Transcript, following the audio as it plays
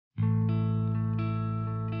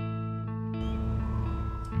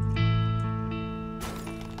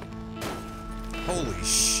Holy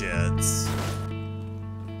shit.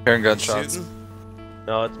 Hearing gunshots.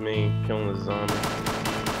 No, it's me killing the zombie.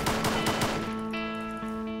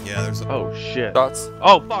 Yeah, there's. Oh shit. Shots.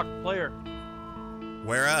 Oh fuck, player.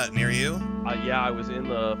 Where at? Near you? Yeah, I was in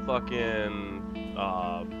the fucking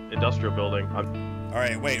industrial building.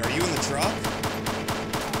 Alright, wait, are you in the truck?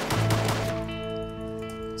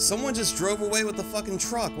 Someone just drove away with the fucking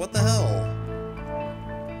truck. What the hell?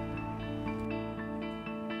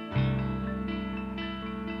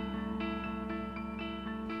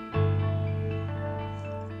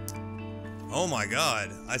 Oh my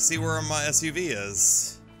god, I see where my SUV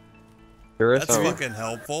is. That's fucking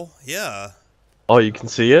helpful. Yeah. Oh, you can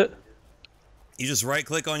see it? You just right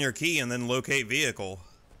click on your key and then locate vehicle.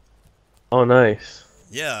 Oh, nice.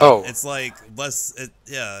 Yeah. Oh. It's like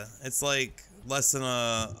it's like less than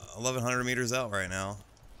 1,100 meters out right now.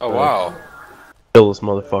 Oh, wow. Kill this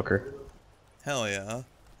motherfucker. Hell yeah.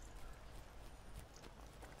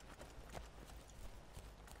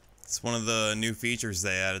 It's one of the new features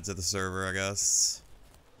they added to the server, I guess.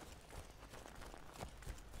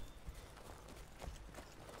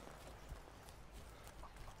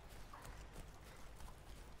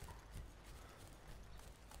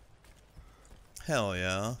 Hell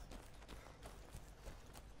yeah.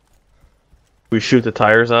 We shoot the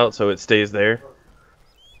tires out so it stays there.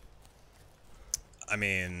 I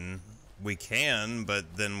mean, we can, but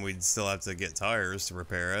then we'd still have to get tires to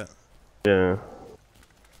repair it. Yeah.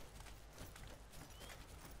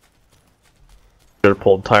 Should have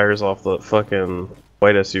pulled tires off the fucking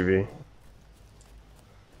white SUV.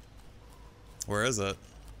 Where is it?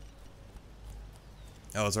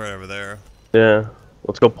 Oh, it's right over there. Yeah.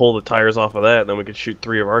 Let's go pull the tires off of that, and then we could shoot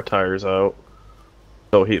 3 of our tires out.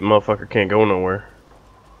 So he motherfucker can't go nowhere.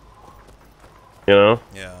 You know?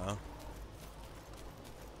 Yeah.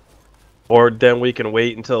 Or then we can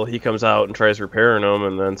wait until he comes out and tries repairing them,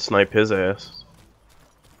 and then snipe his ass.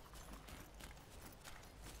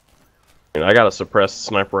 And I got a suppressed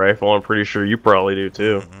sniper rifle. I'm pretty sure you probably do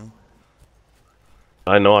too. Mm-hmm.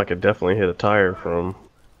 I know I could definitely hit a tire from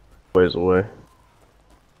ways away.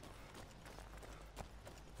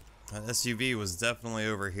 That SUV was definitely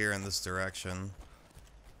over here in this direction.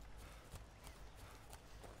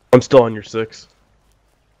 I'm still on your 6.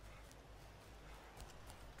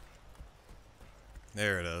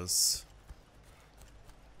 There it is.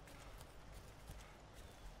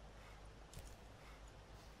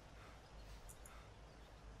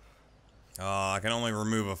 Oh, I can only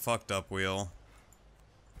remove a fucked up wheel.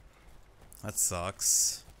 That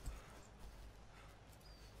sucks.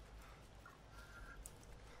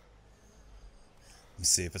 Let's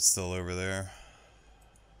see if it's still over there.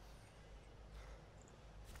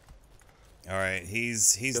 Alright,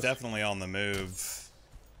 he's definitely on the move.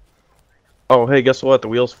 Oh, hey, guess what? The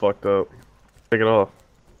wheel's fucked up. Take it off.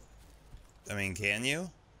 I mean, can you?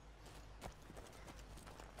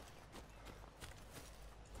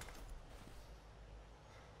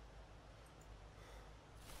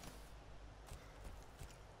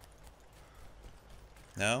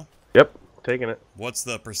 No? Yep, taking it. What's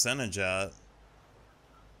the percentage at?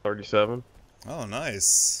 37. Oh,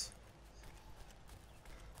 nice.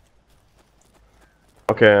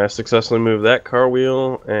 Okay, I successfully moved that car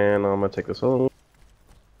wheel, and I'm gonna take this other one.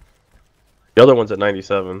 The other one's at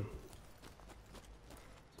 97.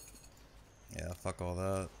 Yeah, fuck all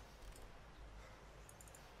that.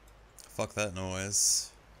 Fuck that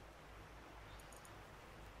noise.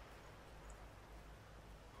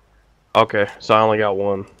 Okay, so I only got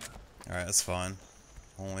one. Alright, that's fine.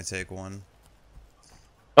 I'll only take one.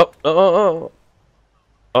 Oh,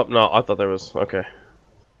 no, I thought there was, okay.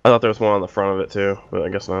 I thought there was one on the front of it too, but I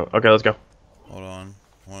guess not. Okay, let's go. Hold on.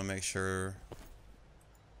 I want to make sure.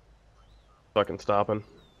 Fucking stopping.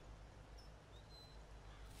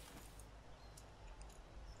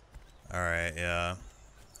 Alright, yeah.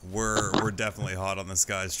 We're definitely hot on this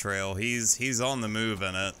guy's trail. He's on the move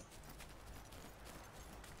in it.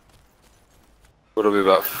 What'll be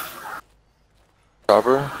about?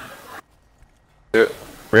 Chopper? Yeah.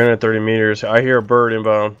 330 meters. I hear a bird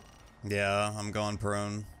inbound. Yeah, I'm going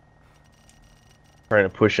prone. Trying to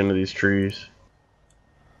push into these trees.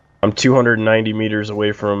 I'm 290 meters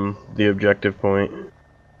away from the objective point.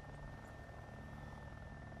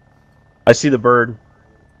 I see the bird.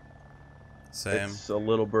 Same. It's a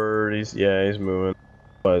little bird. He's moving.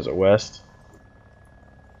 What is it, west?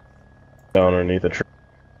 Down underneath the tree.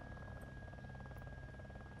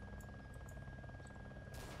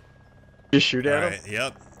 Just shoot at him?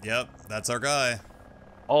 Alright, yep, that's our guy.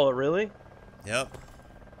 Oh, really? Yep.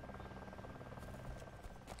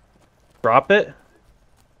 Drop it?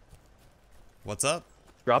 What's up?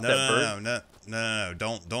 Drop No, that no, bird? no, No,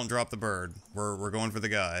 don't drop the bird. We're going for the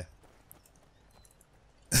guy.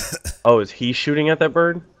 Oh, is he shooting at that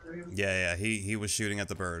bird? Yeah, he was shooting at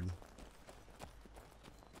the bird.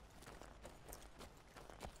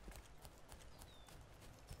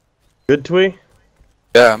 Good, Twee?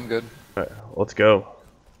 Yeah, I'm good. Alright, let's go.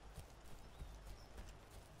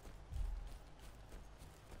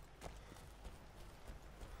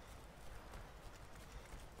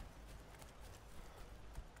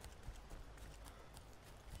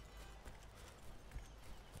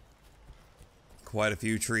 Quite a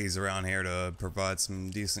few trees around here to provide some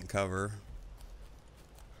decent cover.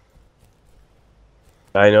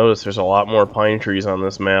 I noticed there's a lot more pine trees on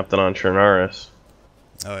this map than on Chernarus.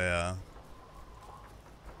 Oh yeah.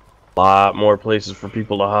 A lot more places for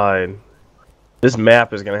people to hide. This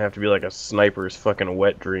map is gonna have to be like a sniper's fucking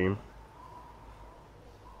wet dream.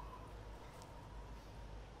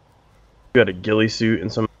 You got a ghillie suit in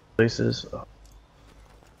some places. Oh.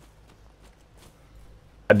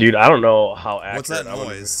 Dude, I don't know how accurate. What's that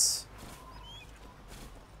noise?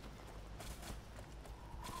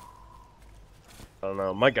 I don't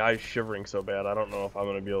know. My guy's shivering so bad. I don't know if I'm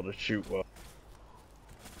gonna be able to shoot well.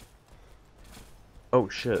 Oh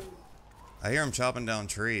shit! I hear him chopping down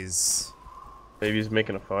trees. Maybe he's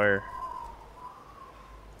making a fire.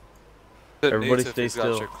 Everybody stay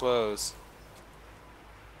still. Your clothes.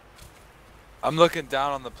 I'm looking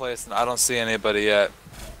down on the place and I don't see anybody yet.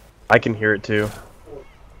 I can hear it too.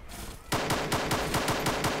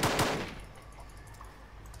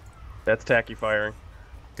 That's Tacky firing.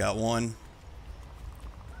 Got one.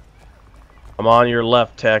 I'm on your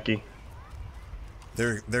left, Tacky.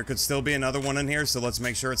 There could still be another one in here, so let's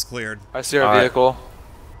make sure it's cleared. I see our vehicle.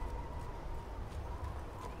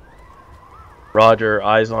 Roger,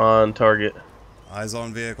 eyes on target. Eyes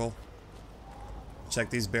on vehicle. Check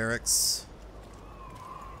these barracks.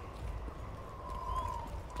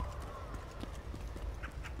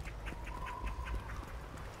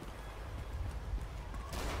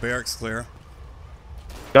 Barracks clear.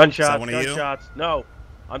 Gunshots, one of you? gunshots. No,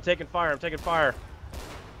 I'm taking fire, I'm taking fire.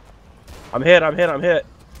 I'm hit, I'm hit, I'm hit.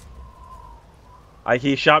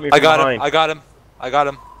 He shot me from behind. I got him. I got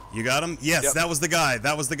him. You got him? Yes, Yep. that was the guy.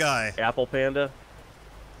 That was the guy. Apple Panda?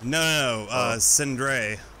 No,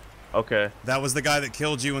 Sindre. Okay. That was the guy that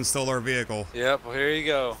killed you and stole our vehicle. Yep, well, here you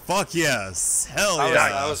go. Fuck yes. Hell I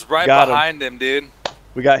yeah. was right Got him. behind him, dude.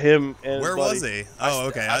 We got him and Where buddy. was he? Oh,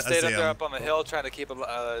 okay. I stayed see up there him. up on the hill trying to keep him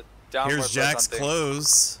downward. Here's Jack's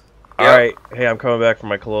clothes. Yep. Alright, hey, I'm coming back for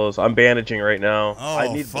my clothes. I'm bandaging right now. Oh,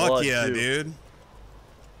 I need fuck blood, yeah, too. dude.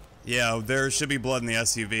 Yeah, there should be blood in the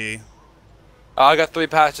SUV. I got 3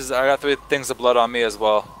 patches. I got 3 things of blood on me as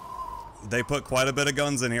well. They put quite a bit of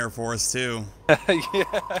guns in here for us, too. Yeah.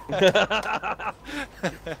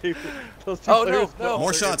 Those two Oh, players no.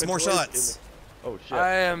 More they're shots, been more placed shots. in the- Oh shit.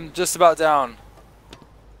 I am just about down.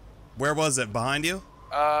 Where was it? Behind you?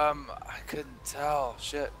 I couldn't tell.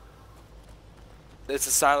 Shit. It's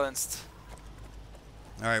a silenced.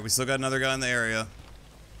 Alright, we still got another guy in the area.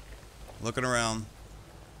 Looking around.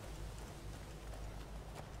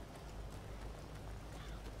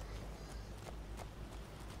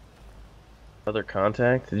 Another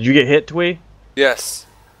contact? Did you get hit, Twee? Yes.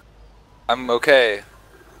 I'm okay.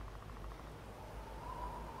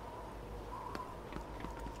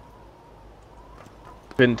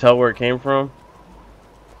 Couldn't tell where it came from?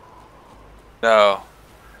 No.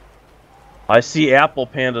 I see Apple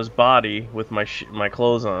Panda's body with my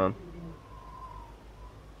clothes on.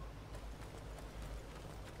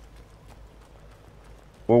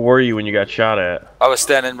 Where were you when you got shot at? I was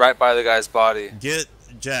standing right by the guy's body.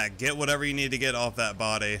 Jack, get whatever you need to get off that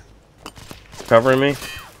body. Covering me?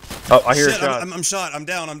 Oh, I hear a Shit, shot. I'm shot. I'm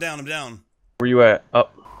down. Where you at?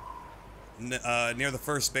 Up. Near the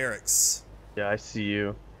first barracks. Yeah, I see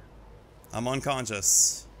you. I'm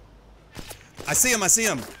unconscious. I see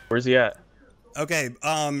him. Where's he at? Okay,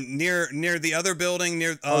 near the other building,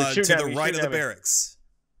 near Oh, to shoot the at me, right shoot of the at me. barracks.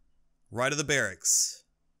 Right of the barracks.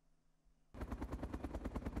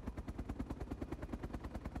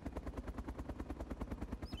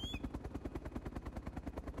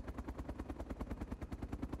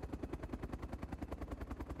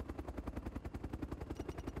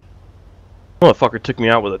 Motherfucker took me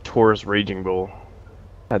out with a Taurus Raging Bull.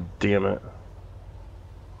 God damn it.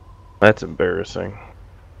 That's embarrassing.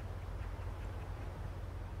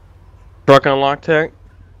 Truck on lock tech?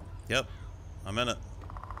 Yep, I'm in it.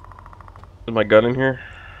 Is my gun in here?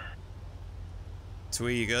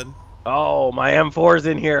 Twee, you good? Oh, my M4's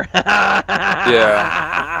in here. Yeah.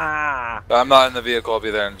 I'm not in the vehicle. I'll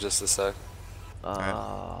be there in just a sec.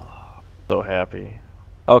 So happy.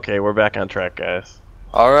 Okay, we're back on track, guys.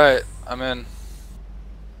 All right, I'm in.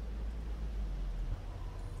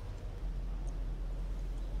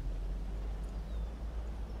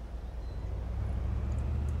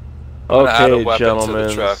 I'm gonna add a Okay, weapon to the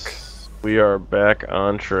gentlemen, truck. we are back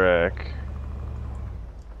on track.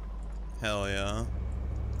 Hell yeah.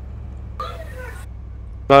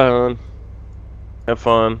 Bye, hon. Have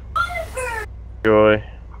fun. Enjoy.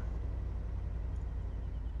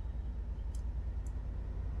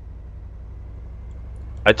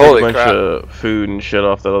 I took Holy a bunch crap. of food and shit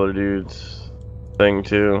off that other dude's thing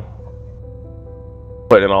too.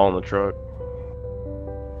 Putting it all in the truck.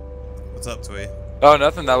 What's up, Twee? Oh,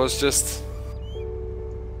 nothing. That was just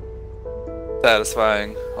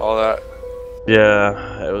satisfying. All that.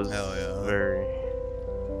 Yeah, it was Hell yeah. very.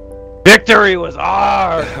 Victory was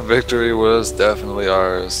ours! Victory was definitely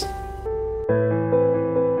ours.